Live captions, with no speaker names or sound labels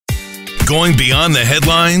Going beyond the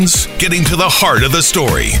headlines, getting to the heart of the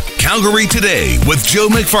story. Calgary Today with Joe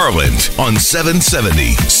McFarland on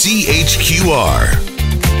 770 CHQR.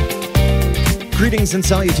 Greetings and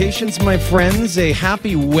salutations, my friends. A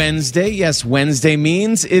happy Wednesday. Yes, Wednesday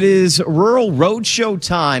means it is Rural Roadshow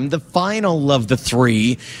time, the final of the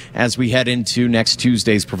three, as we head into next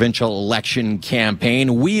Tuesday's provincial election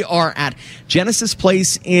campaign. We are at Genesis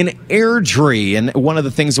Place in Airdrie, and one of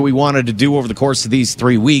the things that we wanted to do over the course of these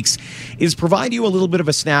 3 weeks is provide you a little bit of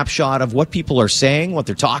a snapshot of what people are saying, what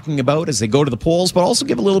they're talking about as they go to the polls, but also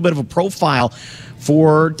give a little bit of a profile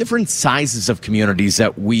for different sizes of communities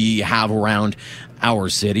that we have around our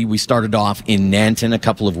city. We started off in Nanton a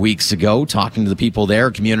couple of weeks ago, talking to the people there,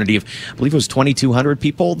 a community of, I believe it was 2,200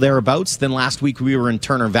 people, thereabouts. Then last week we were in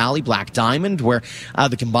Turner Valley, Black Diamond, where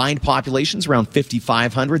the combined population's around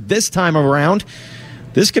 5,500. This time around,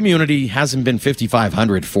 this community hasn't been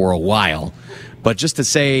 5,500 for a while. But just to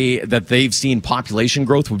say that they've seen population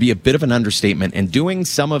growth would be a bit of an understatement. And doing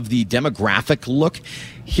some of the demographic look,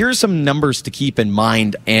 here's some numbers to keep in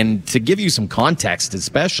mind and to give you some context,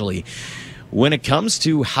 especially when it comes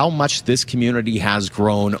to how much this community has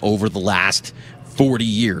grown over the last 40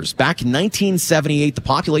 years. Back in 1978, the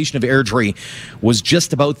population of Airdrie was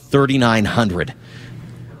just about 3,900.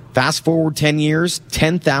 Fast forward 10 years,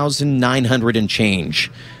 10,900 and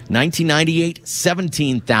change. 1998,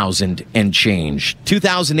 17,000 and change.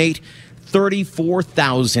 2008,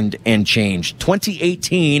 34,000 and change.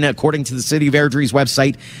 2018, according to the City of Airdrie's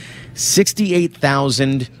website,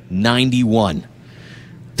 68,091.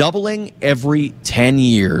 Doubling every 10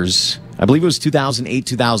 years. I believe it was 2008,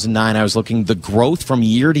 2009. I was looking. The growth from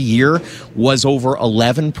year to year was over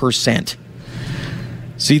 11%.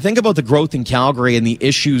 So you think about the growth in Calgary and the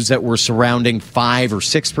issues that were surrounding 5 or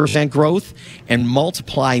 6% growth and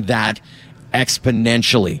multiply that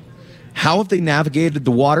exponentially. How have they navigated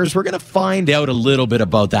the waters? We're going to find out a little bit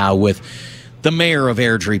about that with the mayor of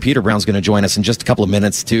Airdrie. Peter Brown's going to join us in just a couple of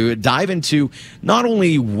minutes to dive into not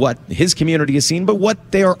only what his community has seen, but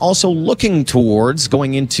what they are also looking towards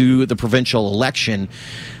going into the provincial election.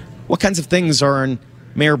 What kinds of things are in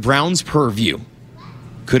Mayor Brown's purview?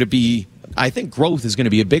 Could it be, I think growth is going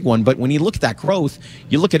to be a big one, but when you look at that growth,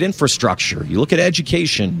 you look at infrastructure, you look at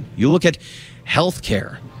education, you look at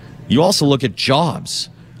healthcare, you also look at jobs.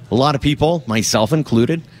 A lot of people, myself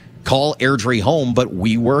included, call Airdrie home, but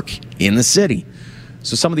we work in the city.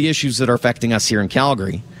 So some of the issues that are affecting us here in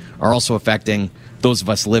Calgary are also affecting those of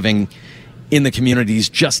us living in the communities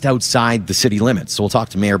just outside the city limits. So we'll talk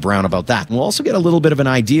to Mayor Brown about that. And we'll also get a little bit of an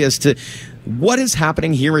idea as to what is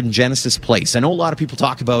happening here in Genesis Place. I know a lot of people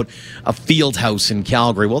talk about a field house in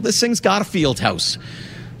Calgary. Well, this thing's got a field house.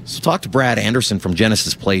 So talk to Brad Anderson from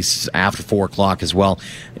Genesis Place after 4 o'clock as well.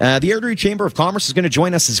 The Airdrie Chamber of Commerce is going to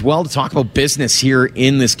join us as well to talk about business here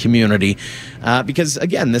in this community. Because,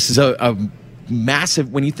 again, this is a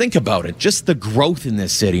massive, when you think about it, just the growth in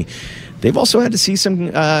this city. They've also had to see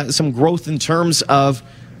some growth in terms of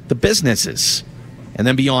the businesses. And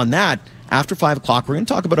then beyond that, after 5 o'clock, we're going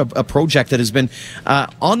to talk about a project that has been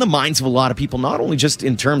on the minds of a lot of people, not only just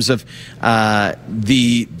in terms of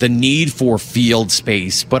the need for field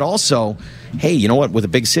space, but also, hey, you know what? With a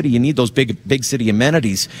big city, you need those big city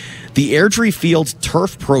amenities. The Airdrie Field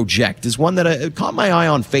Turf Project is one that caught my eye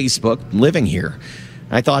on Facebook, living here.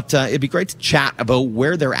 I thought it'd be great to chat about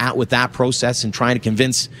where they're at with that process and trying to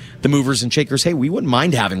convince the movers and shakers, hey, we wouldn't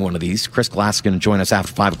mind having one of these. Chris Glass is going to join us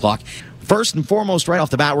after 5 o'clock. First and foremost, right off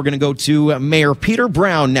the bat, we're going to go to Mayor Peter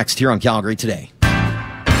Brown next here on Calgary Today.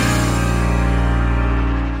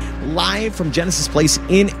 Live from Genesis Place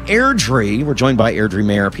in Airdrie, we're joined by Airdrie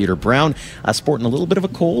Mayor Peter Brown. Sporting a little bit of a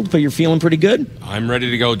cold, but you're feeling pretty good? I'm ready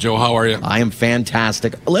to go, Joe. How are you? I am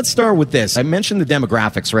fantastic. Let's start with this. I mentioned the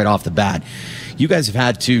demographics right off the bat. You guys have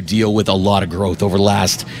had to deal with a lot of growth over the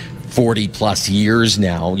last 40 plus years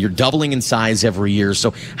now. You're doubling in size every year.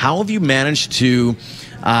 So how have you managed to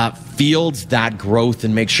field that growth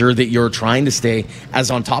and make sure that you're trying to stay as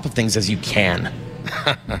on top of things as you can?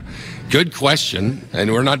 Good question.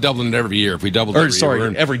 And we're not doubling it every year. If we doubled every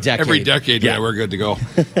year, every decade. Every decade, yeah, we're good to go.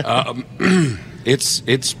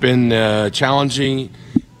 It's been challenging,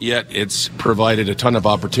 yet it's provided a ton of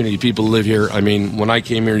opportunity. People live here. I mean, when I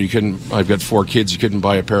came here, I've got 4 kids. You couldn't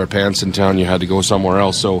buy a pair of pants in town. You had to go somewhere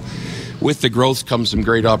else. So with the growth comes some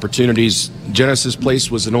great opportunities. Genesis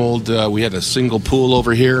Place was an old, we had a single pool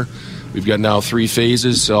over here. We've got now 3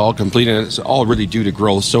 phases, all complete, and it's all really due to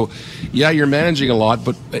growth. So, yeah, you're managing a lot,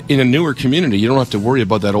 but in a newer community, you don't have to worry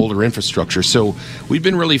about that older infrastructure. So we've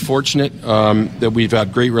been really fortunate that we've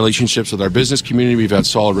had great relationships with our business community. We've had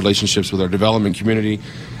solid relationships with our development community.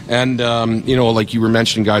 And, like you were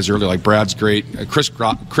mentioning guys earlier, like Brad's great. Chris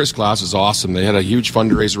Glass is awesome. They had a huge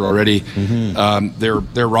fundraiser already.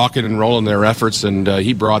 They're rocking and rolling their efforts, and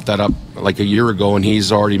he brought that up like a year ago, and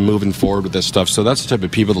he's already moving forward with this stuff. So that's the type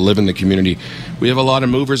of people that live in the community. We have a lot of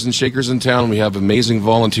movers and shakers in town. We have amazing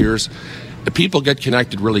volunteers. The people get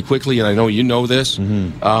connected really quickly, and I know you know this.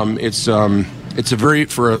 It's a very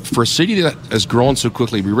for a city that has grown so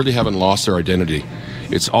quickly, we really haven't lost our identity.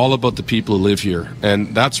 It's all about the people who live here,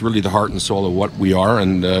 and that's really the heart and soul of what we are,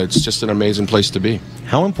 and it's just an amazing place to be.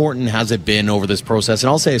 How important has it been over this process, and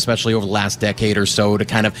I'll say especially over the last decade or so, to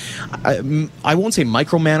kind of, I won't say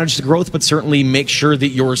micromanage the growth, but certainly make sure that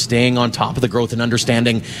you're staying on top of the growth and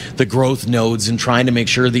understanding the growth nodes and trying to make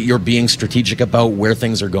sure that you're being strategic about where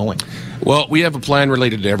things are going? Well, we have a plan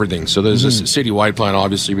related to everything. So there's a citywide plan,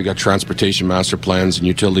 obviously. We got transportation master plans and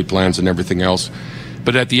utility plans and everything else.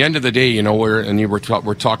 But at the end of the day,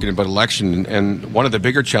 we're talking about election, and one of the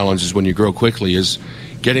bigger challenges when you grow quickly is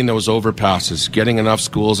getting those overpasses, getting enough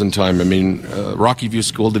schools in time. I mean, Rocky View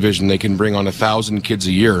School Division, they can bring on 1,000 kids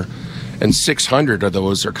a year, and 600 of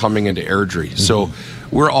those are coming into Airdrie. So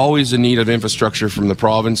we're always in need of infrastructure from the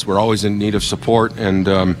province. We're always in need of support,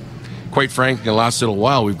 and quite frankly, in the last little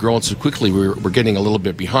while, we've grown so quickly, we're getting a little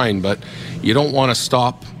bit behind. But you don't want to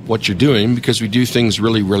stop what you're doing, because we do things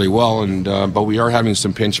really, really well. And but we are having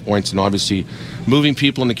some pinch points, and obviously moving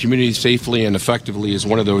people in the community safely and effectively is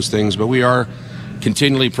one of those things. But we are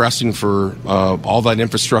continually pressing for all that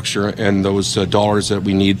infrastructure and those dollars that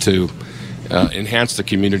we need to enhance the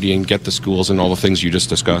community and get the schools and all the things you just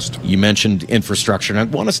discussed. You mentioned infrastructure, and I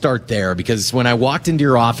want to start there, because when I walked into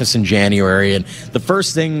your office in January, and the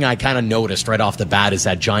first thing I kind of noticed right off the bat is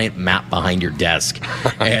that giant map behind your desk.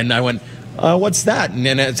 And I went, what's that? And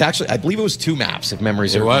then it's actually, I believe it was 2 maps, if memory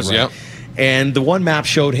serves me right. It was, yeah. And the one map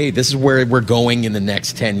showed, hey, this is where we're going in the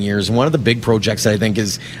next 10 years. And one of the big projects that I think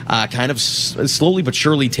is kind of slowly but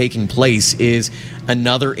surely taking place is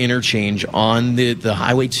another interchange on the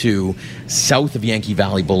Highway 2 south of Yankee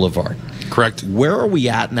Valley Boulevard. Correct. Where are we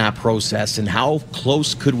at in that process, and how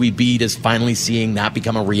close could we be to finally seeing that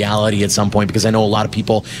become a reality at some point? Because I know a lot of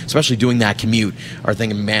people, especially doing that commute, are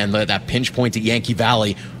thinking, man, that pinch point at Yankee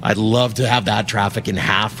Valley, I'd love to have that traffic in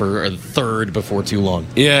half or a third before too long.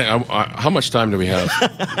 Yeah, how much time do we have?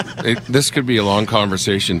 This could be a long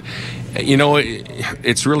conversation.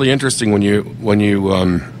 It's really interesting when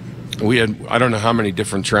you we had, I don't know how many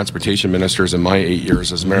different transportation ministers in my 8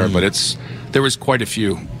 years as mayor, but there was quite a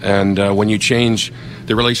few. And when you change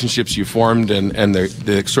the relationships you formed and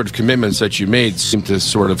the sort of commitments that you made seem to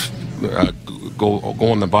sort of go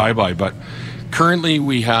on the bye-bye. But currently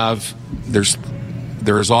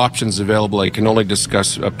there's options available. I can only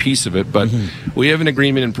discuss a piece of it, but we have an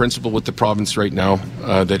agreement in principle with the province right now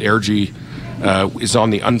that Airdrie is on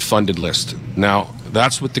the unfunded list. Now,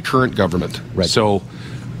 that's with the current government. Right. So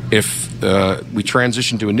if we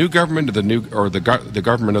transition to a new government, the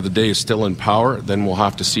government of the day is still in power, then we'll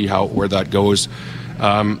have to see where that goes.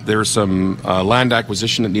 There's some land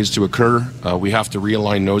acquisition that needs to occur. We have to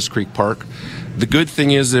realign Nose Creek Park. The good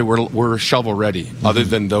thing is that we're shovel ready. Other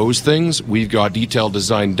than those things, we've got detailed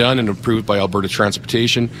design done and approved by Alberta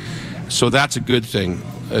Transportation. So that's a good thing.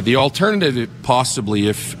 The alternative, possibly,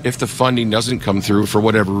 if the funding doesn't come through for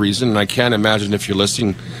whatever reason, and I can't imagine if you're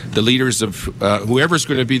listening, the leaders of whoever's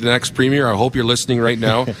going to be the next premier, I hope you're listening right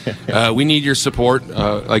now. We need your support.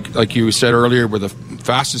 Like you said earlier, we're the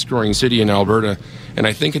fastest growing city in Alberta, and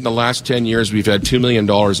I think in the last 10 years we've had $2 million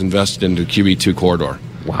invested into the QE2 corridor.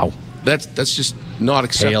 Wow. That's just not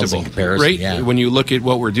acceptable, in comparison, right? Yeah. When you look at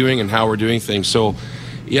what we're doing and how we're doing things. So,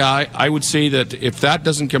 yeah, I would say that if that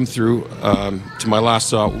doesn't come through, to my last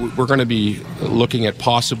thought, we're going to be looking at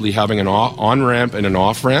possibly having an on-ramp and an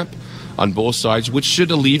off-ramp on both sides, which should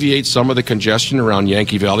alleviate some of the congestion around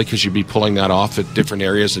Yankee Valley, because you'd be pulling that off at different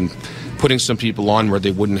areas and putting some people on where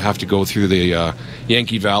they wouldn't have to go through the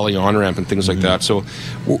Yankee Valley on-ramp and things like that. So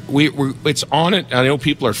it's on it. I know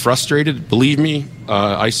people are frustrated. Believe me,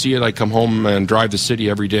 I see it. I come home and drive the city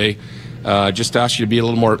every day. Just ask you to be a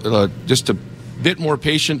little more, just a bit more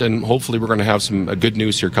patient, and hopefully we're going to have some good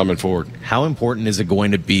news here coming forward. How important is it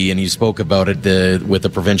going to be, and you spoke about it with the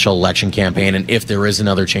provincial election campaign, and if there is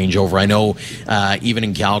another changeover? I know even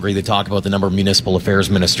in Calgary they talk about the number of municipal affairs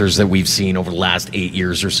ministers that we've seen over the last 8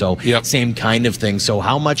 years or so. Yep. Same kind of thing. So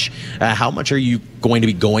how much are you going to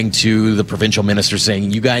be going to the provincial minister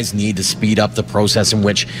saying, you guys need to speed up the process in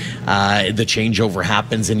which the changeover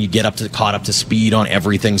happens and you get caught up to speed on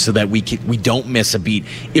everything so that we don't miss a beat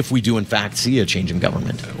if we do in fact see a change in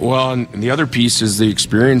government? Well, and the other piece is the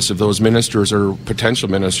experience of those ministers or potential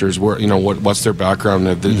ministers. Where what's their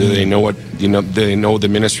background? Do they know what they know the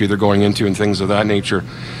ministry they're going into and things of that nature.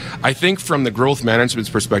 I think from the growth management's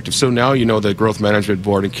perspective, so now the growth management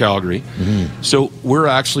board in Calgary. So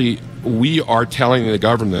we are telling the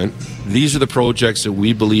government these are the projects that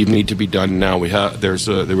we believe need to be done now. There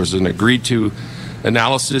was an agreed to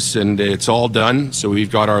analysis and it's all done. So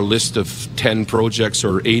we've got our list of 10 projects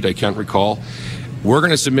or 8, I can't recall. We're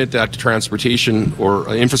going to submit that to transportation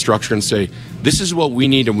or infrastructure and say, this is what we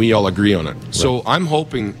need and we all agree on it. Right. So I'm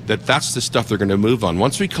hoping that that's the stuff they're going to move on.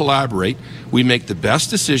 Once we collaborate, we make the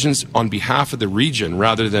best decisions on behalf of the region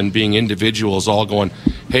rather than being individuals all going,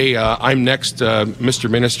 hey, I'm next,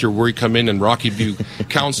 Mr. Minister, where we come in and Rocky View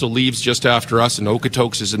Council leaves just after us and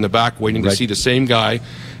Okotoks is in the back waiting to see the same guy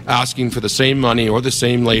asking for the same money or the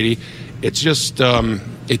same lady. It's just,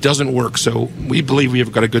 it doesn't work. So we believe we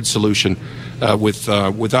have got a good solution with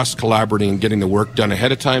us collaborating and getting the work done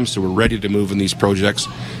ahead of time so we're ready to move in these projects.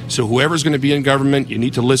 So whoever's going to be in government, you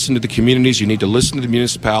need to listen to the communities, you need to listen to the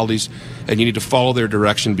municipalities, and you need to follow their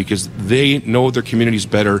direction because they know their communities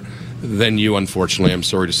better than you, unfortunately, I'm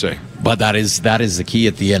sorry to say. But that is the key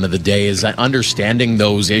at the end of the day, is understanding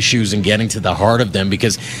those issues and getting to the heart of them,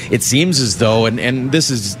 because it seems as though, and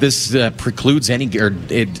this precludes any, or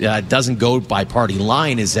it doesn't go by party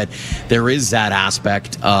line, is that there is that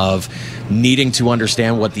aspect of needing to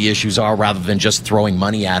understand what the issues are rather than just throwing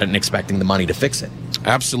money at it and expecting the money to fix it.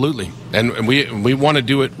 Absolutely. And we want to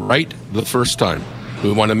do it right the first time.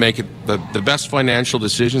 We want to make it the best financial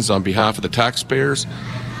decisions on behalf of the taxpayers,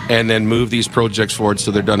 and then move these projects forward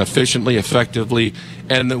so they're done efficiently, effectively,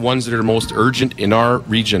 and the ones that are most urgent in our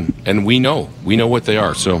region. And we know what they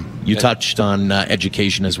are. So you touched on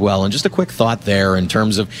education as well, and just a quick thought there in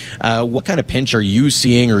terms of what kind of pinch are you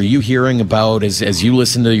seeing or are you hearing about as you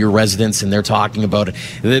listen to your residents and they're talking about it?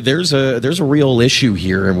 There's a real issue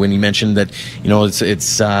here. When you mentioned that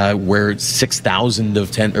it's where 6,000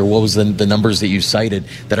 of 10, or what was the numbers that you cited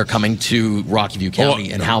that are coming to Rocky View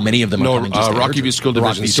County, and how many of them are coming to Rocky View School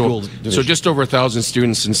Division. So just over 1,000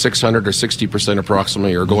 students, and 600 or 60%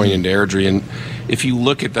 approximately are going into Airdrie. And if you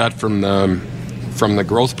look at that from the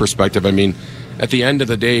growth perspective, I mean, at the end of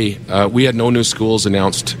the day, we had no new schools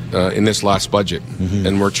announced in this last budget.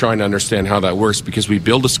 And we're trying to understand how that works, because we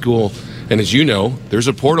build a school, and as you know, there's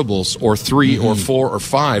a portables or 3 or 4 or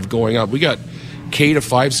 5 going up. We got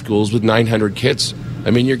K-5 schools with 900 kids. I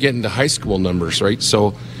mean, you're getting to high school numbers, right?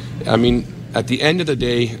 So, I mean, at the end of the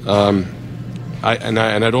day, I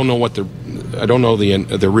don't know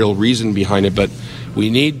the real reason behind it, but we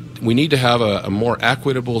need to have a more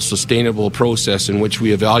equitable, sustainable process in which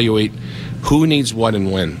we evaluate who needs what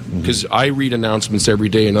and when. Because I read announcements every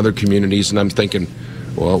day in other communities, and I'm thinking,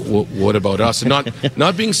 well, what about us? And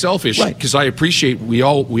not being selfish, because I appreciate we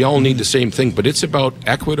all need the same thing, but it's about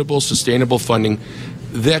equitable, sustainable funding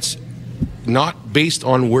that's not based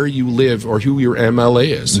on where you live or who your MLA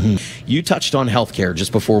is. You touched on healthcare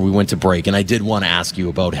just before we went to break, and I did want to ask you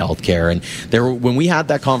about healthcare. And when we had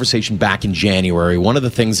that conversation back in January, one of the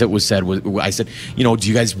things that was said was, I said, do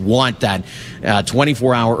you guys want that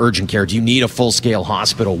 24-hour urgent care? Do you need a full-scale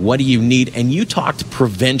hospital? What do you need? And you talked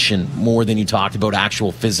prevention more than you talked about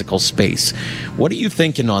actual physical space. What are you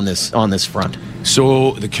thinking on this front?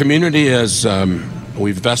 So the community has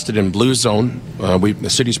we've invested in Blue Zone. The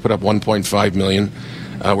city's put up $1.5 million.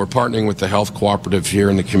 We're partnering with the health cooperative here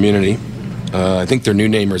in the community. I think their new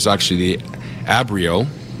name is actually the Abrio,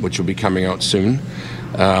 which will be coming out soon.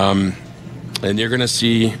 And you're going to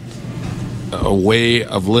see a way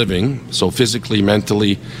of living, so physically,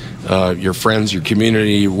 mentally, your friends, your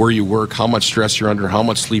community, where you work, how much stress you're under, how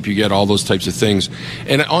much sleep you get, all those types of things.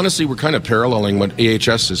 And honestly, we're kind of paralleling what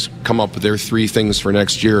AHS has come up with their 3 things for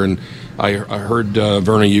next year. And I heard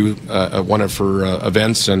Verna Yu at one of her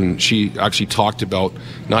events, and she actually talked about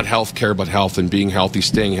not health care, but health and being healthy,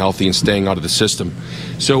 and staying out of the system.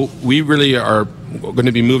 So we really are going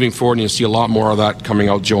to be moving forward, and you'll see a lot more of that coming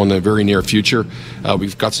out, Joe, in the very near future.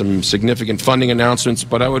 We've got some significant funding announcements,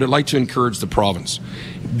 but I would like to encourage the province.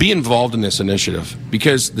 Be involved in this initiative,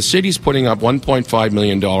 because the city's putting up $1.5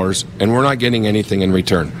 million, and we're not getting anything in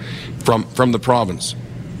return from the province.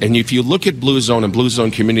 And if you look at Blue Zone and Blue Zone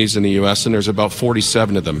communities in the U.S., and there's about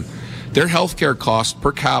 47 of them, their healthcare costs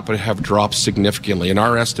per capita have dropped significantly, and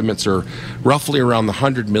our estimates are roughly around the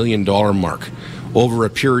 $100 million mark over a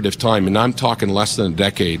period of time, and I'm talking less than a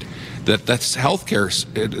decade. That's healthcare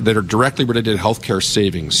that are directly related to healthcare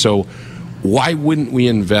savings. So why wouldn't we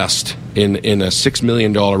invest in a $6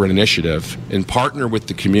 million initiative and partner with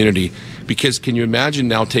the community? Because can you imagine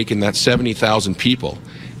now taking that 70,000 people,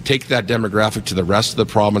 take that demographic to the rest of the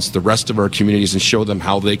province, the rest of our communities, and show them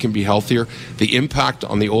how they can be healthier? The impact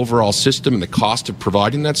on the overall system and the cost of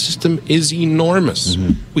providing that system is enormous.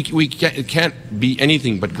 It can't be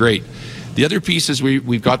anything but great. The other piece is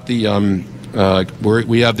we've got the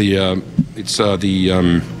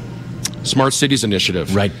Smart Cities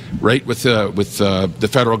Initiative, right, with the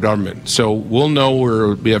federal government. So we'll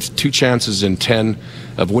know we have 2 chances in 10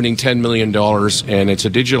 of winning $10 million, and it's a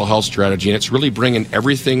digital health strategy, and it's really bringing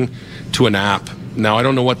everything to an app. Now, I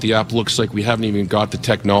don't know what the app looks like. We haven't even got the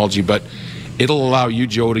technology, but it'll allow you,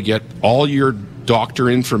 Joe, to get all your doctor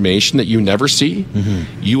information that you never see.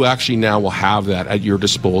 You actually now will have that at your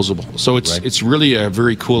disposal. So it's really a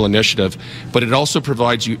very cool initiative, but it also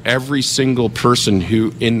provides you every single person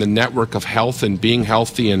who in the network of health and being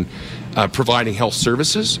healthy and providing health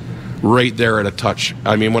services right there at a touch.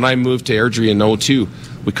 I mean, when I moved to Airdrie in 2002,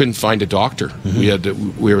 we couldn't find a doctor.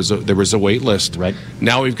 There was a wait list.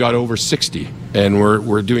 Now we've got over 60, and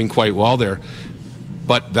we're doing quite well there.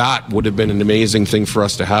 But that would have been an amazing thing for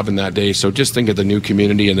us to have in that day. So just think of the new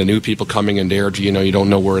community and the new people coming into Airdrie. You don't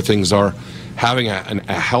know where things are. Having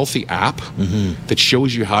a healthy app that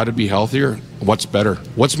shows you how to be healthier, what's better?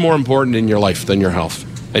 What's more important in your life than your health?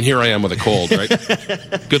 And here I am with a cold, right?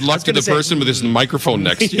 Good luck to the person with this microphone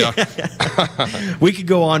next. Yeah. We could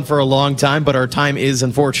go on for a long time, but our time is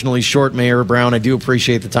unfortunately short, Mayor Brown. I do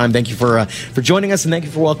appreciate the time. Thank you for joining us, and thank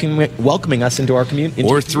you for welcoming us into our community.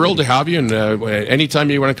 We're thrilled to have you, and anytime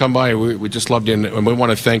you want to come by, we just love you, and we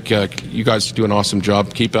want to thank you guys for doing an awesome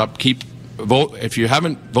job. Keep vote. If you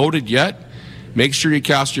haven't voted yet, make sure you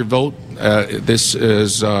cast your vote. This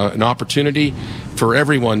is an opportunity for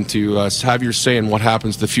everyone to have your say in what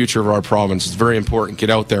happens to the future of our province. It's very important.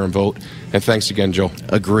 Get out there and vote. And thanks again, Joe.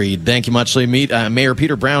 Agreed. Thank you muchly. Meet Mayor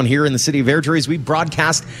Peter Brown here in the city of Airdrie as we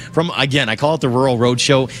broadcast from, again, I call it the Rural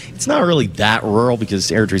Roadshow. It's not really that rural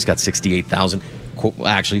because Airdrie's got 68,000.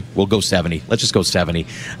 Actually, we'll go 70. Let's just go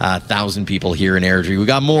 70,000 people here in Airdrie. We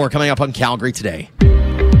got more coming up on Calgary Today.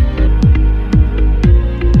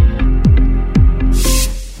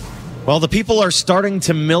 Well, the people are starting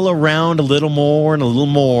to mill around a little more and a little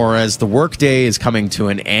more as the workday is coming to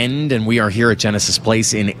an end, and we are here at Genesis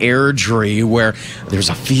Place in Airdrie, where there's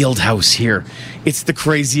a field house here. It's the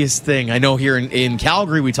craziest thing. I know here in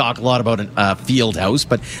Calgary we talk a lot about a field house,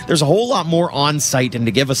 but there's a whole lot more on site. And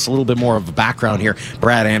to give us a little bit more of a background here,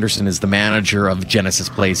 Brad Anderson is the manager of Genesis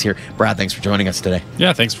Place here. Brad, thanks for joining us today.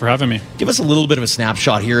 Yeah, thanks for having me. Give us a little bit of a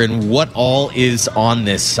snapshot here and what all is on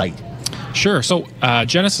this site. Sure. So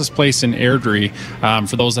Genesis Place in Airdrie,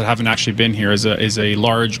 for those that haven't actually been here, is a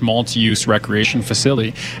large multi-use recreation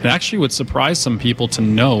facility. It actually would surprise some people to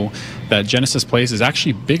know that Genesis Place is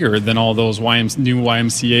actually bigger than all those new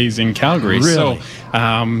YMCAs in Calgary. Really?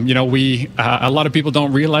 So, we a lot of people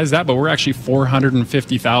don't realize that, but we're actually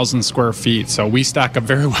 450,000 square feet. So we stack up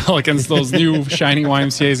very well against those new shiny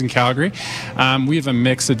YMCAs in Calgary. We have a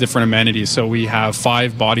mix of different amenities. So we have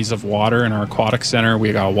 5 bodies of water in our aquatic center.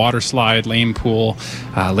 We got a water slide, lane pool,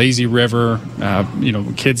 lazy river,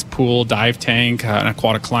 kids pool, dive tank, an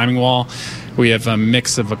aquatic climbing wall. We have a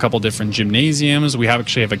mix of a couple different gymnasiums. We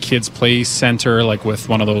actually have a kids play center, like with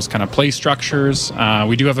one of those kind of play structures.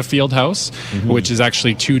 We do have a field house, which is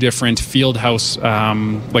actually 2 different field house,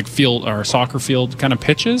 like field or soccer field kind of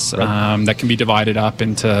pitches that can be divided up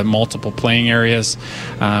into multiple playing areas.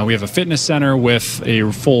 We have a fitness center with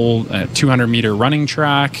a full 200-meter running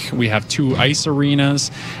track. We have 2 ice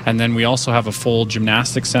arenas, and then we also have a full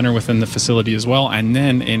gymnastics center within the facility as well. And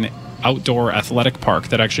then in outdoor athletic park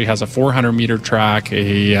that actually has a 400-meter track,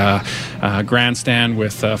 a grandstand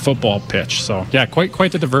with a football pitch. So yeah,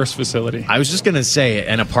 quite the diverse facility. I was just going to say,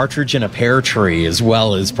 and a partridge in a pear tree as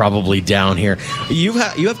well is probably down here. You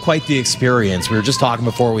have quite the experience. We were just talking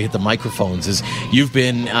before we hit the microphones. Is you've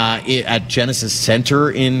been at Genesis Center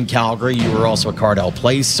in Calgary. You were also at Cardell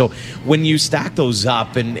Place. So when you stack those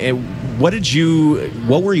up, and what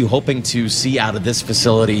were you hoping to see out of this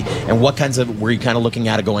facility, and what kinds of were you kind of looking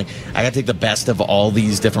at it going, I got to take the best of all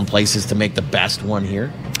these different places to make the best one here?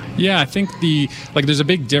 Yeah, I think there's a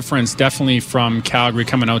big difference definitely from Calgary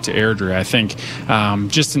coming out to Airdrie. I think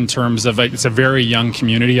just in terms of it's a very young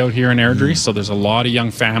community out here in Airdrie, so there's a lot of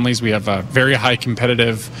young families. We have a very high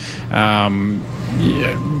competitive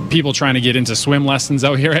people trying to get into swim lessons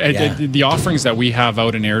out here. The offerings that we have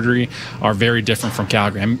out in Airdrie are very different from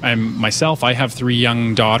Calgary. I have 3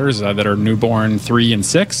 young daughters that are newborn 3 and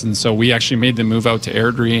 6, and so we actually made the move out to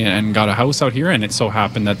Airdrie and got a house out here, and it so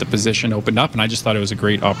happened that the position opened up, and I just thought it was a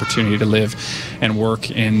great opportunity to live and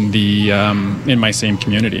work in my same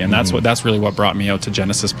community, and that's really what brought me out to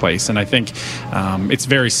Genesis Place. And I think it's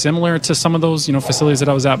very similar to some of those facilities that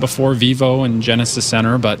I was at before, Vivo and Genesis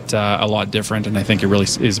Center, but a lot different. And I think it really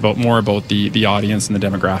is more about the audience and the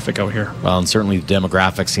demographic out here. Well, and certainly the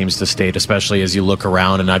demographic seems to state, especially as you look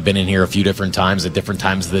around. And I've been in here a few different times at different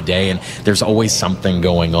times of the day, and there's always something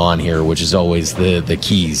going on here, which is always the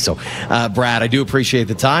keys. So, Brad, I do appreciate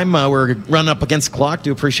the time. We're running up against the clock.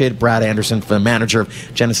 Do appreciate it. Brad Anderson, the manager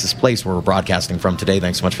of Genesis Place, where we're broadcasting from today.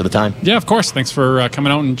 Thanks so much for the time. Yeah, of course. Thanks for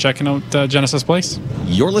coming out and checking out Genesis Place.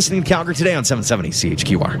 You're listening to Calgary Today on 770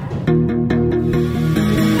 CHQR.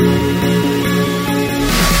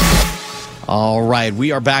 All right,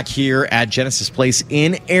 we are back here at Genesis Place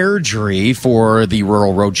in Airdrie for the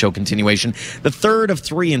Rural Roadshow continuation, the third of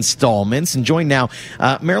 3 installments. And joined now,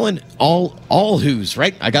 Marilyn Allhoos,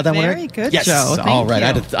 right? I got that one right? Very good, yes. Joe. Thank All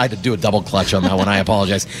right, you. I had to do a double clutch on that one. I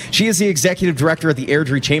apologize. She is the executive director at the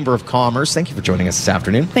Airdrie Chamber of Commerce. Thank you for joining us this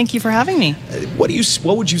afternoon. Thank you for having me. What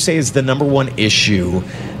would you say is the number one issue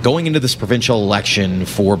going into this provincial election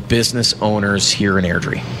for business owners here in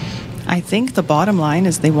Airdrie? I think the bottom line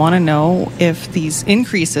is they want to know if these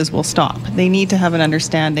increases will stop. They need to have an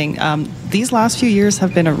understanding. These last few years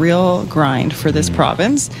have been a real grind for this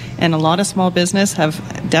province, and a lot of small business have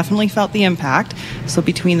definitely felt the impact. So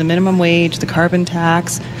between the minimum wage, the carbon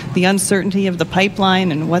tax, the uncertainty of the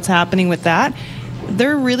pipeline and what's happening with that,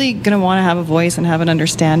 they're really going to want to have a voice and have an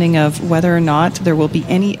understanding of whether or not there will be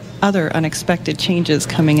any other unexpected changes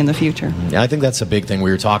coming in the future. I think that's a big thing.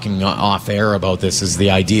 We were talking off air about this, is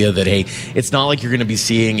the idea that, hey, it's not like you're going to be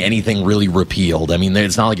seeing anything really repealed. I mean,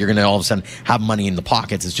 it's not like you're going to all of a sudden have money in the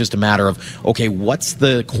pockets. It's just a matter of, okay, what's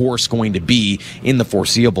the course going to be in the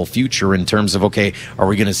foreseeable future in terms of, okay, are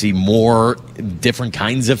we going to see more different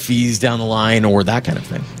kinds of fees down the line or that kind of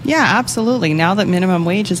thing? Yeah, absolutely. Now that minimum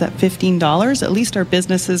wage is at $15, at least our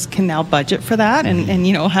businesses can now budget for that and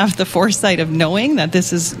have the foresight of knowing that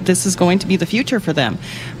this is going to be the future for them.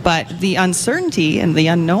 But the uncertainty and the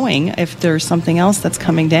unknowing, if there's something else that's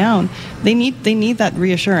coming down, they need that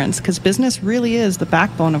reassurance, because business really is the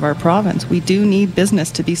backbone of our province. We do need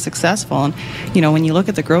business to be successful. And, when you look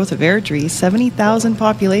at the growth of Airdrie, 70,000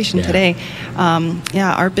 population today,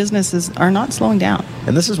 our businesses are not slowing down.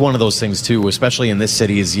 And this is one of those things, too, especially in this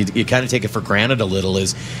city, is you kind of take it for granted a little,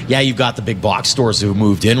 is, you've got the big box stores who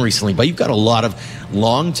moved in recently, but you've got a lot of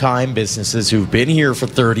long-time businesses who've been here for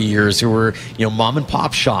 30 years, who are, mom and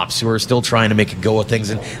pop shops who are still trying to make a go of things.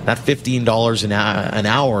 And that $15 an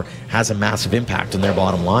hour has a massive impact on their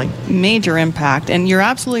bottom line. Major impact. And you're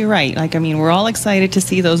absolutely right. We're all excited to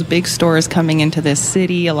see those big stores coming into this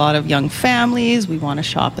city. A lot of young families, we want to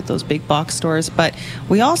shop at those big box stores, but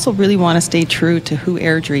we also really want to stay true to who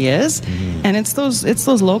Airdrie is. Mm-hmm. And it's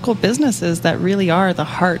those local businesses that really are the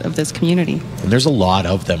heart of this community. And there's a lot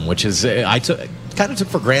of them, which is, kind of took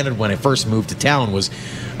for granted when I first moved to town, was,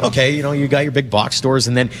 okay, you got your big box stores,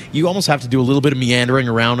 and then you almost have to do a little bit of meandering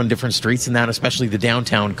around on different streets and that, especially the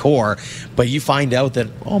downtown core. But you find out that,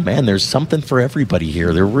 oh man, there's something for everybody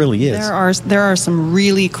here. There really is. There are some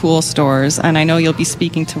really cool stores, and I know you'll be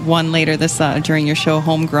speaking to one later this during your show.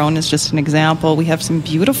 Homegrown is just an example. We have some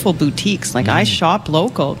beautiful boutiques. I shop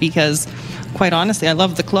local because, quite honestly, I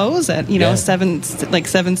love the clothes at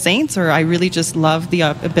Seven Saints, or I really just love the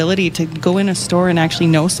ability to go in a store and actually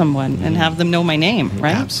know someone and have them know my name,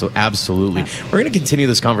 right? Absolutely. Yeah. We're going to continue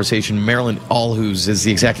this conversation. Marilyn Allhoos is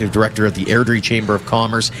the executive director at the Airdrie Chamber of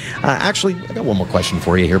Commerce. Actually, I got one more question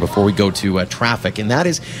for you here before we go to traffic, and that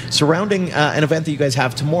is surrounding an event that you guys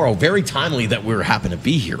have tomorrow. Very timely that we happen to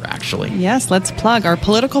be here, actually. Yes, let's plug our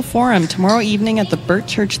political forum tomorrow evening at the Burt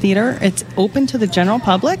Church Theatre. It's open to the general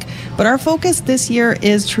public, but our focus this year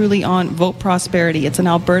is truly on Vote Prosperity. It's an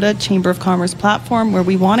Alberta Chamber of Commerce platform where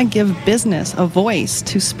we want to give business a voice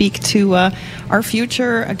to speak to our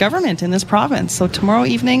future government in this province. So tomorrow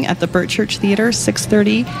evening at the Burt Church Theatre,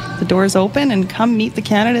 6:30, the doors open, and come meet the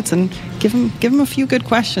candidates and give them a few good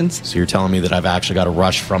questions. So you're telling me that I've actually got to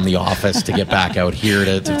rush from the office to get back out here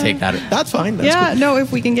to take that? That's fine. That's cool. No,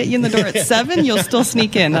 if we can get you in the door at 7, you'll still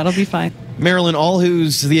sneak in. That'll be fine. Marilyn All,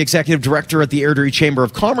 who's the executive director at the Airdrie Chamber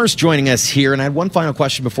of Commerce, joining us here. And I had one final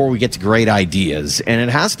question before we get to great ideas, and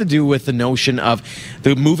it has to do with the notion of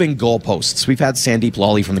the moving goalposts. We've had Sandeep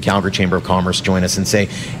Lawley from the Calgary Chamber of Commerce join us and say,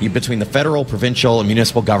 between the federal, provincial, and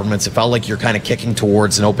municipal governments, it felt like you're kind of kicking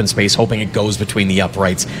towards an open space, hoping it goes between the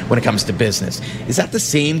uprights when it comes to business. Is that the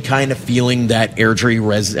same kind of feeling that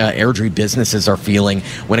Airdrie businesses are feeling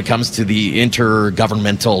when it comes to the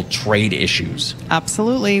intergovernmental trade issues?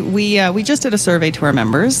 Absolutely. We just did a survey to our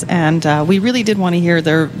members, and we really did want to hear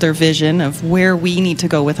their vision of where we need to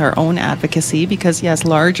go with our own advocacy, because yes,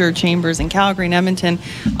 larger chambers in Calgary and Edmonton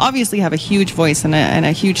obviously have a huge voice and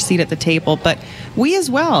a huge seat at the table, but we as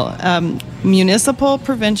well, municipal,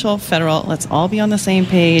 provincial, federal, let's all be on the same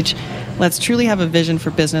page. Let's truly have a vision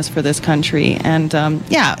for business for this country. And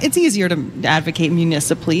it's easier to advocate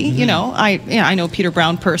municipally. Mm-hmm. I know Peter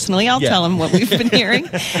Brown personally. I'll tell him what we've been hearing.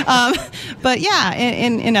 But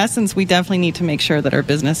in essence, we definitely need to make sure that our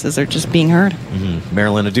businesses are just being heard. Mm-hmm.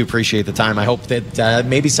 Marilyn, I do appreciate the time. I hope that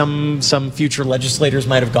maybe some future legislators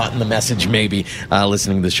might have gotten the message, maybe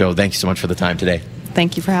listening to the show. Thank you so much for the time today.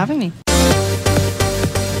 Thank you for having me.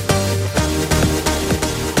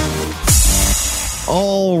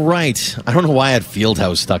 All right. I don't know why I had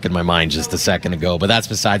Fieldhouse stuck in my mind just a second ago, but that's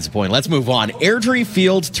besides the point. Let's move on. Airdrie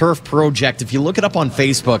Field Turf Project. If you look it up on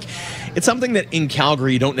Facebook, it's something that in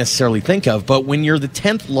Calgary you don't necessarily think of, but when you're the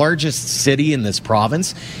 10th largest city in this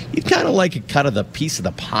province, you'd kind of like a cut of the piece of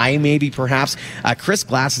the pie, maybe, perhaps. Chris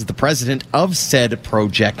Glass is the president of said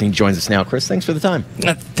project, and he joins us now. Chris, thanks for the time.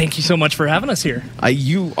 Thank you so much for having us here.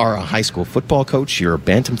 You are a high school football coach. You're a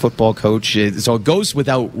bantam football coach. So it goes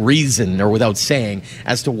without reason or without saying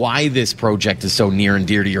as to why this project is so near and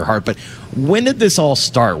dear to your heart. But when did this all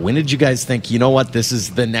start? When did you guys think, you know what, this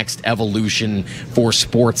is the next evolution for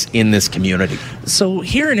sports in this community? So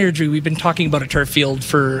here in Airdrie, we've been talking about a turf field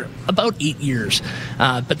for about 8 years.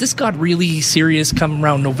 But this got really serious come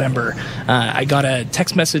around November. I got a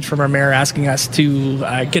text message from our mayor asking us to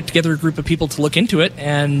get together a group of people to look into it.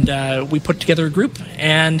 And we put together a group.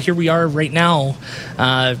 And here we are right now,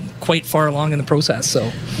 quite far along in the process. So,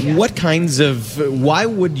 what kinds of, why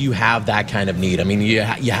would you have that kind of need? I mean, you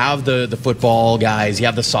have the football guys, you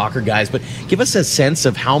have the soccer guys, but give us a sense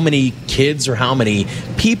of how many kids or how many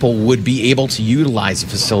people would be able to utilize a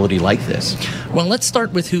facility like this. Well, let's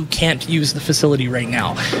start with who can't use the facility right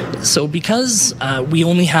now. So because we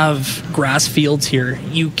only have grass fields here,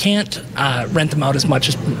 you can't rent them out as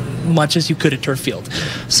much as you could a turf field.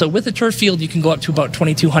 So with a turf field, you can go up to about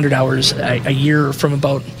 2,200 hours a year from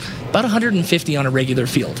about 150 on a regular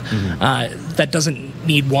field. Mm-hmm. That doesn't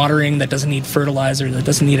need watering, that doesn't need fertilizer, that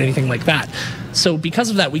doesn't need anything like that. So because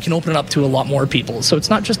of that, we can open it up to a lot more people. So it's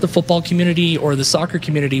not just the football community or the soccer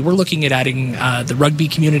community. We're looking at adding the rugby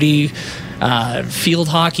community, field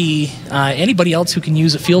hockey, anybody else who can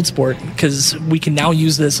use a field sport, because we can now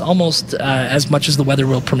use this almost as much as the weather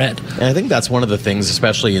will permit. And I think that's one of the things,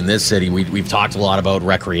 especially in this city, we've talked a lot about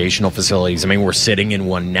recreational facilities. I mean, we're sitting in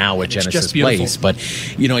one now at Genesis Place, but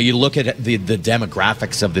you look at the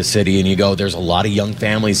demographics of the city and you go, there's a lot of young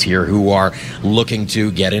families here who are looking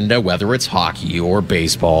to get into, whether it's hockey or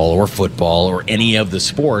baseball or football or any of the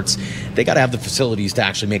sports. They got to have the facilities to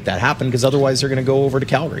actually make that happen, because otherwise they're going to go over to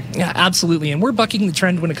Calgary. Yeah, absolutely. And we're bucking the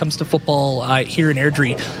trend when it comes to football here in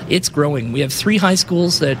Airdrie. It's growing. We have 3 high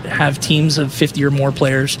schools that have teams of 50 or more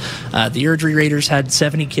players. The Airdrie Raiders had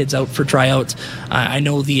 70 kids out for tryouts. I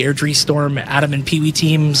know the Airdrie Storm, Adam and Pee Wee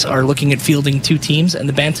teams are looking at fielding 2 teams, and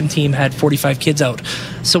the Bantam team had 45 kids out.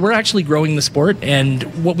 So we're actually growing the sport, and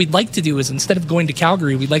what we'd like to do is, instead of going to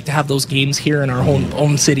Calgary, we'd like to have those games here in our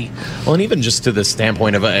own city. Well, and even just to the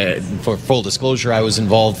standpoint of, for full disclosure, I was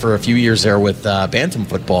involved for a few years there with Bantam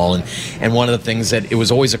football, and one of the things that it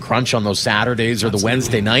was always a crunch on those Saturdays or the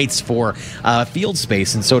Wednesday nights for field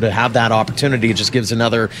space, and so to have that opportunity, it just gives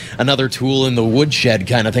another tool in the woodshed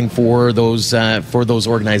kind of thing for those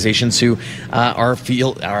organizations who are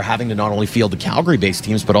having to not only field the Calgary-based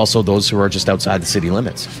teams, but also those who are just outside the city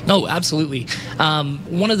limits. No, absolutely.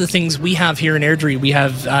 One of the things we have here in Airdrie, we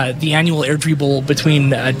have the annual Airdrie Bowl between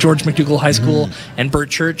George McDougall High School and Burt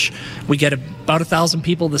Church. We get about 1,000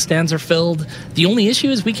 people. The stands are filled. The only issue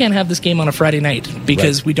is we can't have this game on a Friday night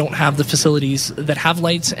because we don't have the facilities that have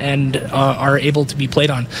lights and are able to be played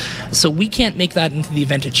on. So we can't make that into the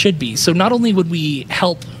event it should be. So not only would we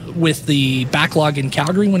help with the backlog in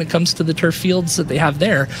Calgary when it comes to the turf fields that they have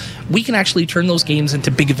there, we can actually turn those games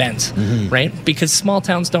into big events, right? Because small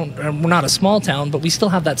towns we're not a small town, but we still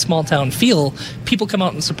have that small town feel. People come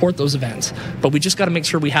out and support those events, but we just got to make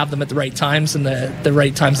sure we have them at the right times and the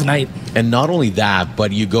right times of night. And not only that,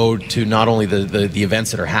 but you go to not only the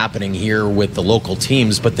events that are happening here with the local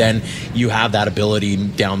teams, but then you have that ability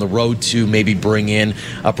down the road to maybe bring in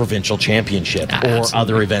a provincial championship or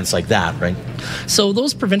other events like that, right? So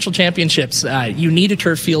those provincial championships, you need a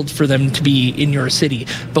turf field for them to be in your city.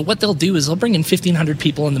 But what they'll do is they'll bring in 1,500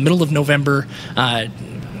 people in the middle of November,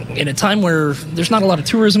 in a time where there's not a lot of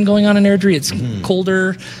tourism going on in Airdrie. It's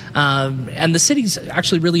colder, and the cities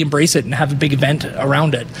actually really embrace it and have a big event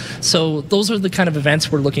around it. So those are the kind of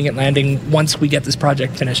events we're looking at landing once we get this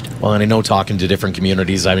project finished. Well, and I know talking to different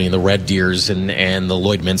communities, I mean, the Red Deers and the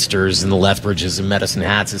Lloydminsters and the Lethbridges and Medicine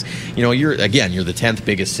Hats is, you're the 10th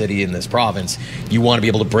biggest city in this province. You want to be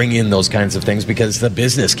able to bring in those kinds of things because the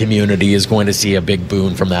business community is going to see a big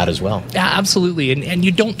boon from that as well. Yeah, absolutely. And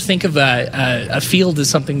you don't think of a field as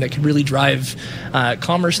something that could really drive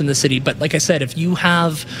commerce in the city. But like I said, if you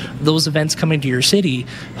have those events coming to your city,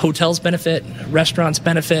 hotels benefit, restaurants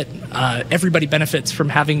benefit, everybody benefits from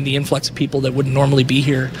having the influx of people that wouldn't normally be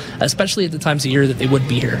here, especially at the times of year that they would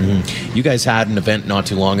be here. You guys had an event not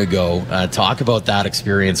too long ago. Talk about that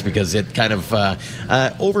experience because it kind of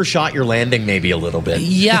overshot your landing maybe a little bit.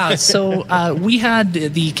 Yeah, so we had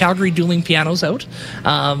the Calgary dueling pianos out.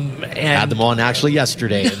 And had them on actually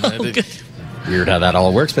yesterday. And weird how that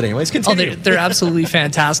all works, but anyways, continue. They're absolutely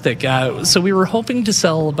fantastic. So we were hoping to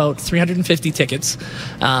sell about 350 tickets.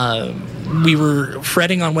 We were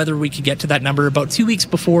fretting on whether we could get to that number. About 2 weeks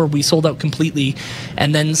before, we sold out completely,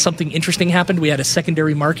 and then something interesting happened. We had a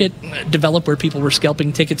secondary market develop where people were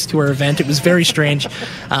scalping tickets to our event. It was very strange,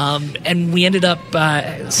 and we ended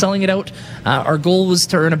up selling it out. Our goal was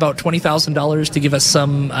to earn about $20,000 to give us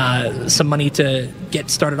some money to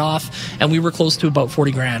get started off, and we were close to about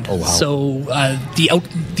 $40,000. Oh, wow. So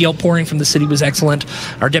the outpouring from the city was excellent.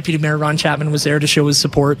 Our deputy mayor Ron Chapman was there to show his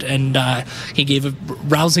support, and he gave a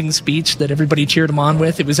rousing speech that everybody cheered him on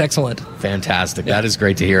with. It was excellent. Fantastic. Yeah. That is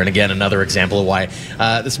great to hear. And again, another example of why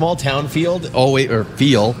the small town feel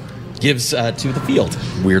gives to the field,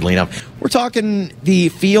 weirdly enough. We're talking the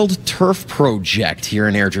Field Turf Project here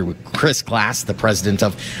in Airdrie with Chris Glass, the president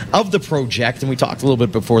of the project. And we talked a little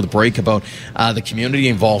bit before the break about the community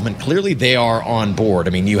involvement. Clearly, they are on board.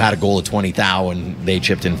 I mean, you had a goal of 20,000 and they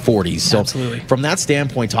chipped in 40. So absolutely. From that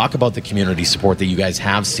standpoint, talk about the community support that you guys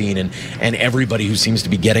have seen and everybody who seems to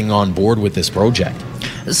be getting on board with this project.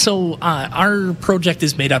 So our project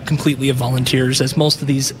is made up completely of volunteers, as most of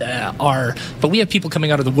these are. But we have people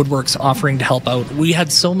coming out of the woodworks offering to help out. We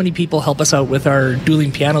had so many people help us out with our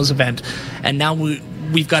dueling pianos event, and now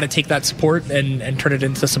we've got to take that support and turn it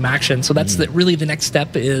into some action. So that's really the next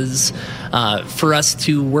step is for us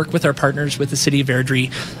to work with our partners with the city of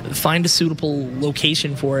Airdrie, find a suitable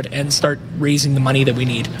location for it, and start raising the money that we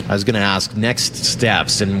need. I was going to ask next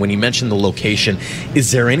steps, and when you mentioned the location,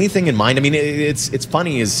 is there anything in mind? I mean, it's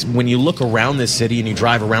funny is when you look around this city and you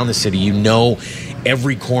drive around the city,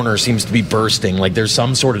 every corner seems to be bursting. Like there's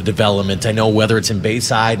some sort of development. I know whether it's in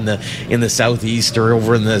Bayside in the southeast or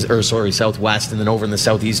over in southwest, and then over in the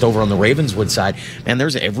southeast over on the Ravenswood side. Man,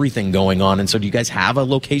 there's everything going on. And so do you guys have a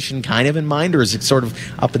location kind of in mind, or is it sort of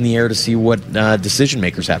up in the air to see what decision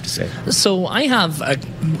makers have to say? So I have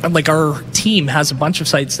our team has a bunch of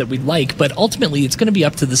sites that we'd like, but ultimately it's going to be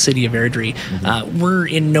up to the city of Airdrie. We're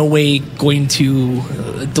in no way going to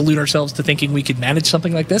delude ourselves to thinking we could manage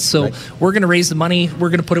something like this. So we're going to raise the money. We're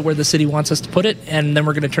going to put it where the city wants us to put it, and then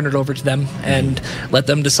we're going to turn it over to them and let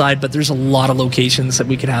them decide. But there's a lot of locations that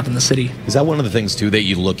we could have in the city. Is that one of the things too that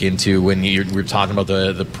you look into when we're talking about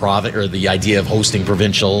the province or the idea of hosting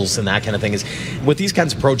provincials and that kind of thing? Is with these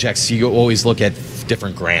kinds of projects, you always look at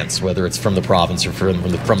different grants, whether it's from the province or from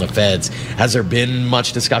the feds. Has there been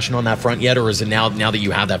much discussion on that front yet, or is it now that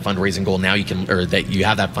you have that fundraising goal, now you can, or that you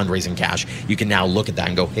have that fundraising cash, you can now look at that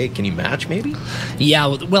and go, hey, can you match maybe? Yeah,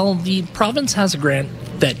 well, the province has a grant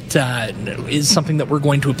that is something that we're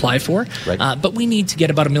going to apply for, but we need to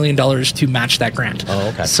get about $1 million to match that grant. Oh,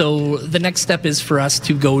 okay. So the next step is for us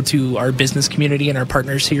to go to our business community and our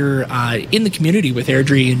partners here in the community with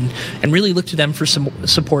Airdrie and really look to them for some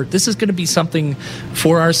support. This is going to be something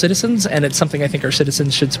for our citizens, and it's something I think our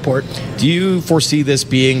citizens should support. Do you foresee this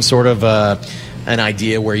being sort of an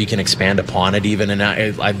idea where you can expand upon it even?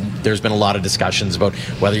 And there's been a lot of discussions about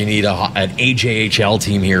whether you need an AJHL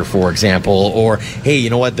team here, for example, or, hey, you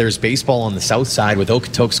know what, there's baseball on the south side with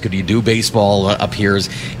Okotoks. Could you do baseball up here?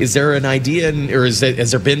 Is there an idea, or has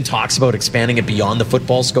there been talks about expanding it beyond the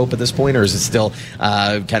football scope at this point, or is it still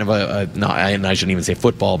kind of I shouldn't even say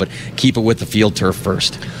football, but keep it with the field turf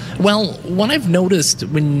first? Well, what I've noticed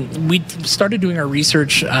when we started doing our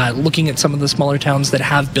research, looking at some of the smaller towns that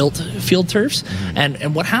have built field turfs,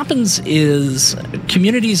 And what happens is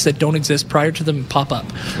communities that don't exist prior to them pop up.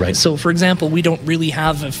 Right. So, for example, we don't really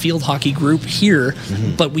have a field hockey group here,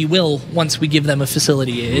 but we will once we give them a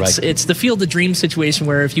facility. It's the Field of Dreams situation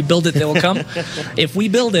where if you build it, they'll come. If we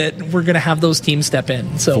build it, we're going to have those teams step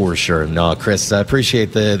in. So for sure. No, Chris, I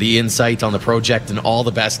appreciate the insight on the project, and all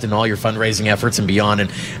the best in all your fundraising efforts and beyond.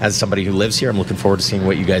 And as somebody who lives here, I'm looking forward to seeing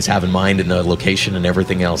what you guys have in mind and the location and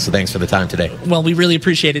everything else. So thanks for the time today. Well, we really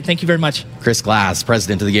appreciate it. Thank you very much. Chris Glass,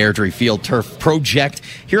 president of the Airdrie Field Turf Project,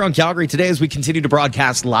 here on Calgary Today as we continue to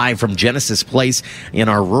broadcast live from Genesis Place in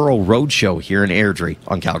our Rural Roadshow here in Airdrie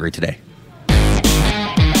on Calgary Today.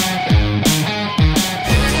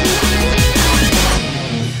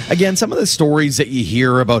 Again, some of the stories that you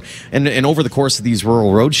hear about, and over the course of these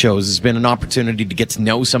rural road shows, has been an opportunity to get to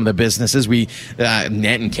know some of the businesses.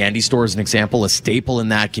 Net and Candy Store is an example, a staple in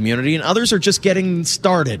that community, and others are just getting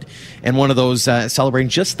started. And one of those celebrating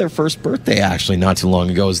just their first birthday, actually, not too long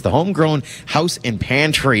ago, is the Homegrown House and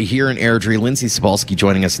Pantry here in Airdrie. Lindsay Sobalski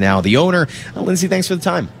joining us now, the owner. Lindsay, thanks for the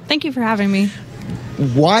time. Thank you for having me.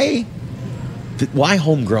 Why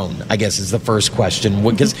homegrown, I guess, is the first question.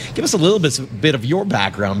 Because give us a little bit of your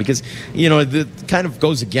background, because, it kind of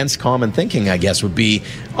goes against common thinking, I guess, would be,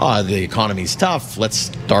 the economy's tough, let's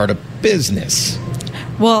start a business.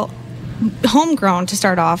 Well, homegrown, to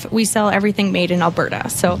start off, we sell everything made in Alberta.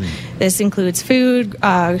 So this includes food,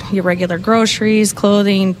 your regular groceries,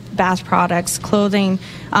 clothing, bath products, clothing,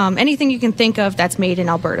 anything you can think of that's made in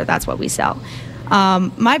Alberta, that's what we sell.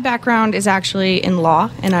 My background is actually in law,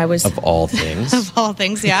 and I was... Of all things. Of all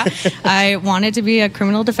things, yeah. I wanted to be a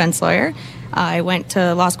criminal defense lawyer. I went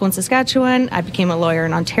to law school in Saskatchewan. I became a lawyer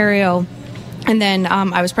in Ontario. And then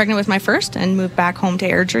I was pregnant with my first and moved back home to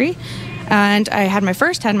Airdrie. And I had my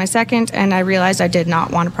first, had my second, and I realized I did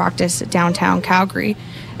not want to practice downtown Calgary.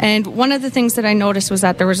 And one of the things that I noticed was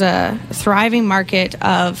that there was a thriving market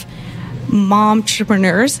of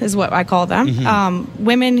momtrepreneurs, is what I call them.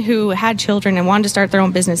 Women who had children and wanted to start their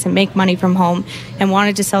own business and make money from home and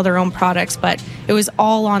wanted to sell their own products, but it was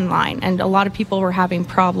all online, and a lot of people were having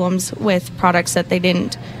problems with products that they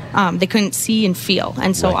couldn't see and feel.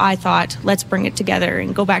 And so I thought, let's bring it together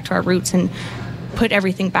and go back to our roots and put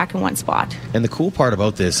everything back in one spot. And the cool part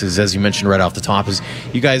about this is, as you mentioned right off the top, is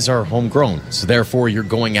you guys are homegrown, so therefore you're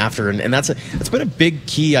going after, and that's been a big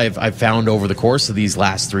key I've found over the course of these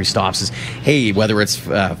last 3 stops is, hey, whether it's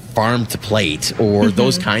farm to plate or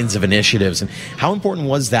those kinds of initiatives, and how important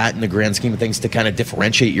was that in the grand scheme of things to kind of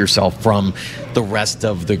differentiate yourself from the rest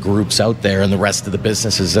of the groups out there and the rest of the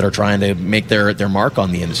businesses that are trying to make their mark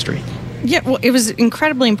on the industry? Yeah, well, it was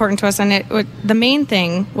incredibly important to us, and the main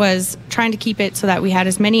thing was trying to keep it so that we had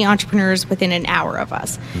as many entrepreneurs within an hour of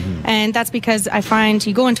us. And that's because I find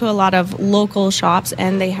you go into a lot of local shops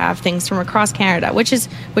and they have things from across Canada, which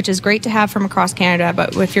is great to have from across Canada,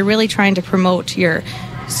 but if you're really trying to promote your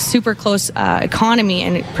super close economy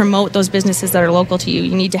and promote those businesses that are local to you,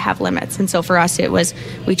 you need to have limits. And so for us, it was,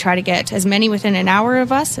 we try to get as many within an hour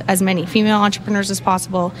of us, as many female entrepreneurs as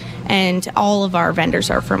possible, and all of our vendors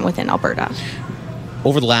are from within Alberta.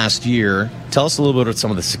 Over the last year, tell us a little bit about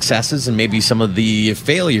some of the successes and maybe some of the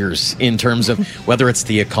failures in terms of whether it's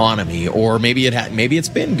the economy or maybe it's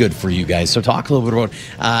been good for you guys. So talk a little bit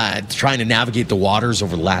about trying to navigate the waters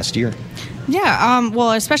over the last year. Yeah,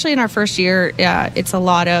 well, especially in our first year, it's a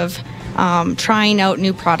lot of trying out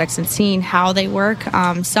new products and seeing how they work.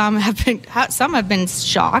 Some have been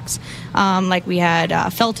shocks. Like we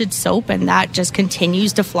had felted soap, and that just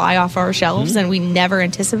continues to fly off our shelves, and we never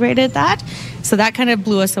anticipated that. So that kind of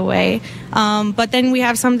blew us away. But then we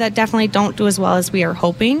have some that definitely don't do as well as we are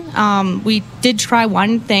hoping. We did try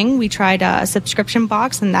one thing. We tried a subscription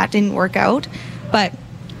box, and that didn't work out. But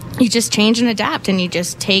you just change and adapt, and you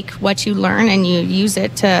just take what you learn and you use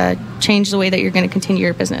it to change the way that you're going to continue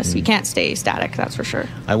your business. You can't stay static, that's for sure.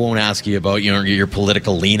 I won't ask you about your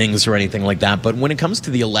political leanings or anything like that, but when it comes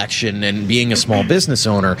to the election and being a small business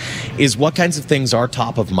owner, is what kinds of things are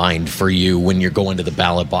top of mind for you when you're going to the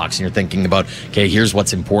ballot box and you're thinking about, okay, here's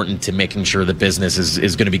what's important to making sure the business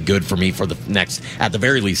is going to be good for me for the next, at the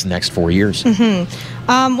very least, next 4 years?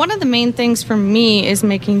 One of the main things for me is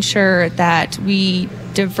making sure that we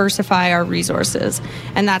diversify our resources,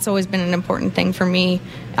 and that's always been an important thing for me.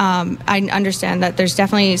 I understand that there's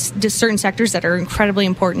definitely certain sectors that are incredibly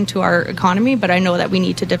important to our economy, but I know that we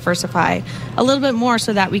need to diversify a little bit more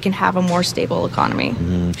so that we can have a more stable economy.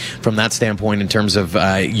 From that standpoint, in terms of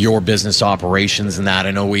your business operations and that,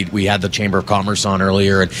 I know we had the Chamber of Commerce on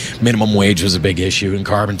earlier, and minimum wage was a big issue, and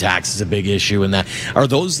carbon tax is a big issue, and that are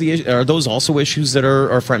those also issues that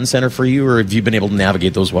are front and center for you, or have you been able to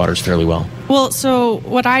navigate those waters fairly well? Well, so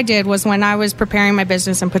what I did was when I was preparing my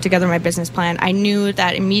business and put together my business plan, I knew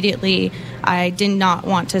that immediately I did not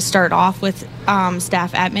want to start off with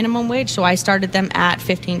staff at minimum wage, so I started them at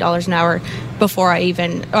 $15 an hour before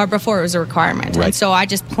it was a requirement. Right. And so I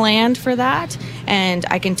just planned for that, and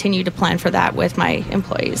I continue to plan for that with my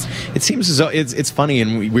employees. It seems as though it's funny,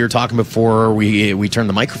 and we were talking before we turned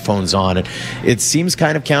the microphones on, and it seems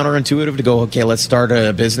kind of counterintuitive to go, okay, let's start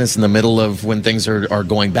a business in the middle of when things are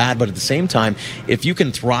going bad, but at the same time, if you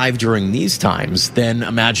can thrive during these times, then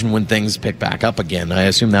imagine when things pick back up again. I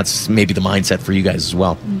assume that's maybe the mindset for you guys as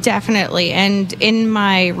well. Definitely. And in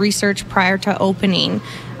my research prior to opening,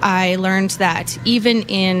 I learned that even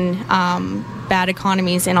in bad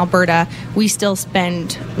economies in Alberta, we still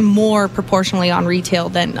spend more proportionally on retail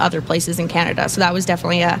than other places in Canada. So that was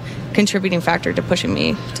definitely a contributing factor to pushing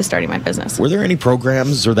me to starting my business. Were there any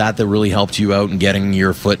programs or that really helped you out in getting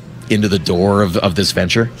your foot into the door of this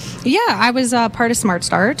venture? Yeah, I was part of Smart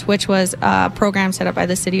Start, which was a program set up by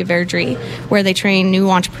the city of Airdrie where they train new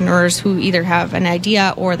entrepreneurs who either have an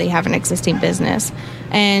idea or they have an existing business.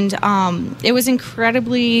 And it was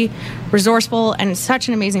incredibly resourceful and such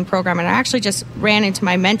an amazing program. And I actually just ran into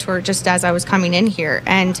my mentor just as I was coming in here.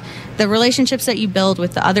 And the relationships that you build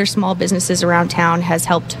with the other small businesses around town has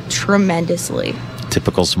helped tremendously.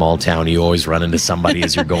 Typical small town, you always run into somebody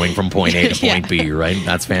as you're going from point A to point B, right?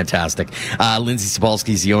 That's fantastic. Lindsay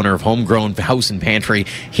Sapolsky is the owner of Homegrown House and Pantry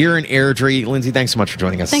here in Airdrie. Lindsay, thanks so much for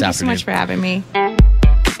joining us this afternoon. Thank you so much for having me.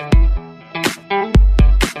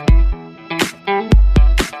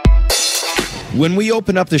 When we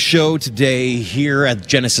opened up the show today here at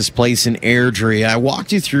Genesis Place in Airdrie, I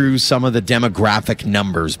walked you through some of the demographic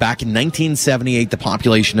numbers. Back in 1978, the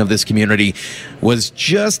population of this community was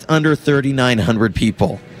just under 3,900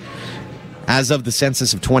 people. As of the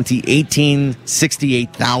census of 2018,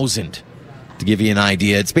 68,000. To give you an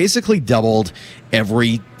idea, it's basically doubled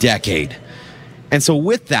every decade. And so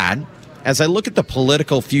with that, as I look at the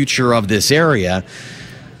political future of this area,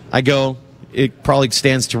 I go, it probably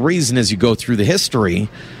stands to reason as you go through the history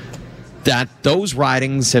that those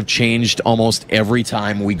ridings have changed almost every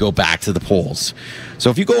time we go back to the polls. So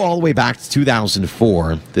if you go all the way back to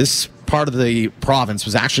 2004, this part of the province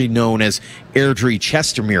was actually known as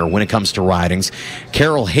Airdrie-Chestermere when it comes to ridings.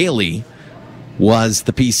 Carol Haley was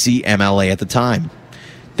the PC MLA at the time.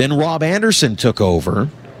 Then Rob Anderson took over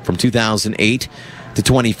from 2008 to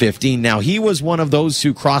 2015. Now, he was one of those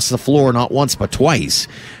who crossed the floor not once but twice,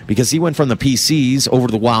 because he went from the PCs over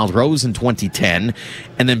to the Wild Rose in 2010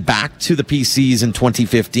 and then back to the PCs in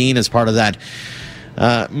 2015 as part of that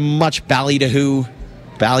much ballyhoo,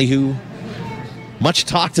 much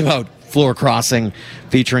talked about floor crossing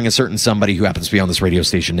featuring a certain somebody who happens to be on this radio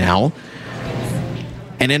station now,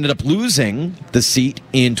 and ended up losing the seat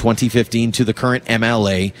in 2015 to the current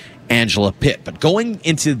MLA, Angela Pitt. But going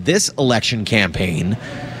into this election campaign,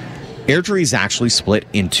 Airdrie is actually split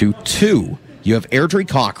into two. You have Airdrie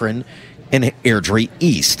Cochrane and Airdrie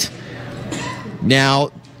East.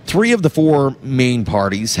 Now, three of the four main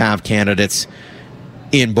parties have candidates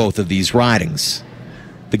in both of these ridings.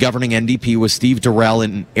 The governing NDP was Steve Durrell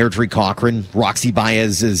in Airdrie Cochrane, Roxy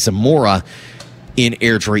Baez-Zamora in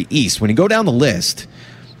Airdrie East. When you go down the list,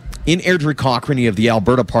 in Airdrie Cochrane, you have the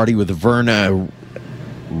Alberta Party with Verna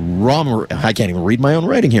I can't even read my own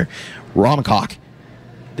writing here. Romacock.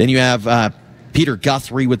 Then you have Peter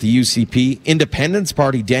Guthrie with the UCP, Independence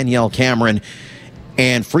Party Danielle Cameron,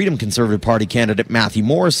 and Freedom Conservative Party candidate Matthew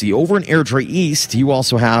Morrissey. Over in Airdrie East, you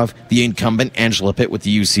also have the incumbent Angela Pitt with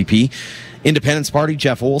the UCP, Independence Party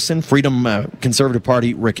Jeff Olson, Freedom Conservative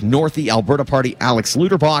Party Rick Northey, Alberta Party Alex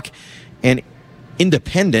Luterbach, and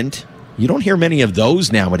Independent, you don't hear many of those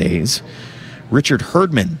nowadays, Richard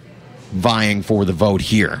Herdman vying for the vote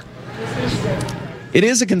here. It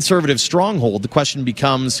is a conservative stronghold. The question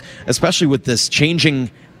becomes, especially with this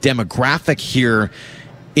changing demographic here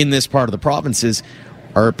in this part of the provinces,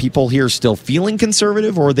 are people here still feeling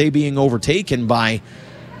conservative, or are they being overtaken by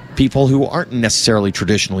people who aren't necessarily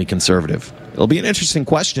traditionally conservative? It'll be an interesting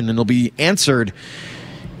question, and it'll be answered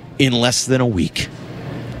in less than a week.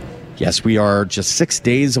 Yes, we are just 6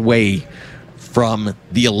 days away from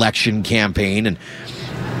the election campaign, and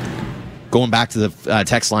Going back to the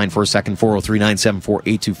text line for a second,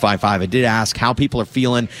 403-974-8255. I did ask how people are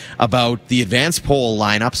feeling about the advanced poll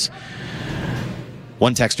lineups.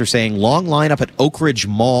 One texter saying, long lineup at Oak Ridge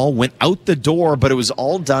Mall, went out the door, but it was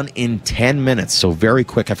all done in 10 minutes. So very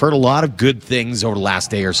quick. I've heard a lot of good things over the last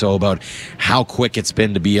day or so about how quick it's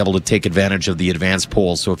been to be able to take advantage of the advanced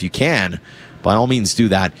polls. So if you can, by all means do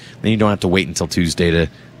that. Then you don't have to wait until Tuesday to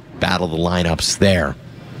battle the lineups there.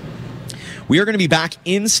 We are going to be back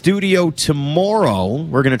in studio tomorrow.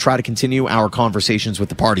 We're going to try to continue our conversations with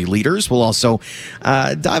the party leaders. We'll also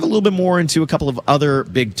dive a little bit more into a couple of other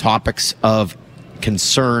big topics of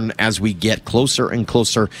concern as we get closer and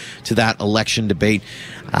closer to that election debate.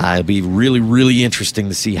 It'll be really, really interesting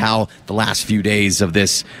to see how the last few days of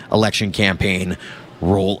this election campaign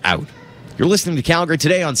roll out. You're listening to Calgary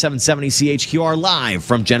Today on 770 CHQR, live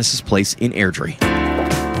from Genesis Place in Airdrie.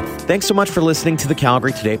 Thanks so much for listening to the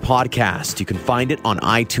Calgary Today podcast. You can find it on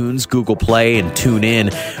iTunes, Google Play, and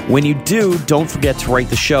TuneIn. When you do, don't forget to rate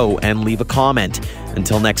the show and leave a comment.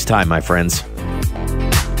 Until next time, my friends.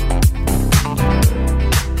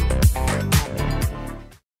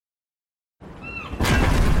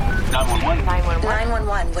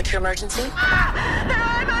 911, what's your emergency?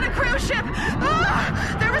 I'm on a cruise ship!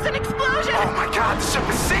 There was an explosion! Oh my God, the ship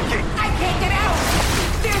is sinking! I can't get out!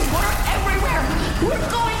 There's water everywhere! We're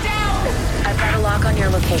going down! I've got a lock on your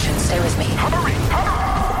location. Stay with me. Hurry!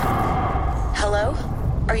 Hello?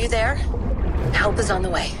 Are you there? Help is on the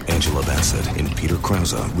way. Angela Bassett and Peter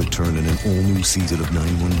Krause return in an all-new season of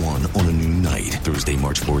 911 on a new night. Thursday,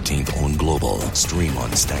 March 14th on Global. Stream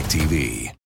on Stack TV.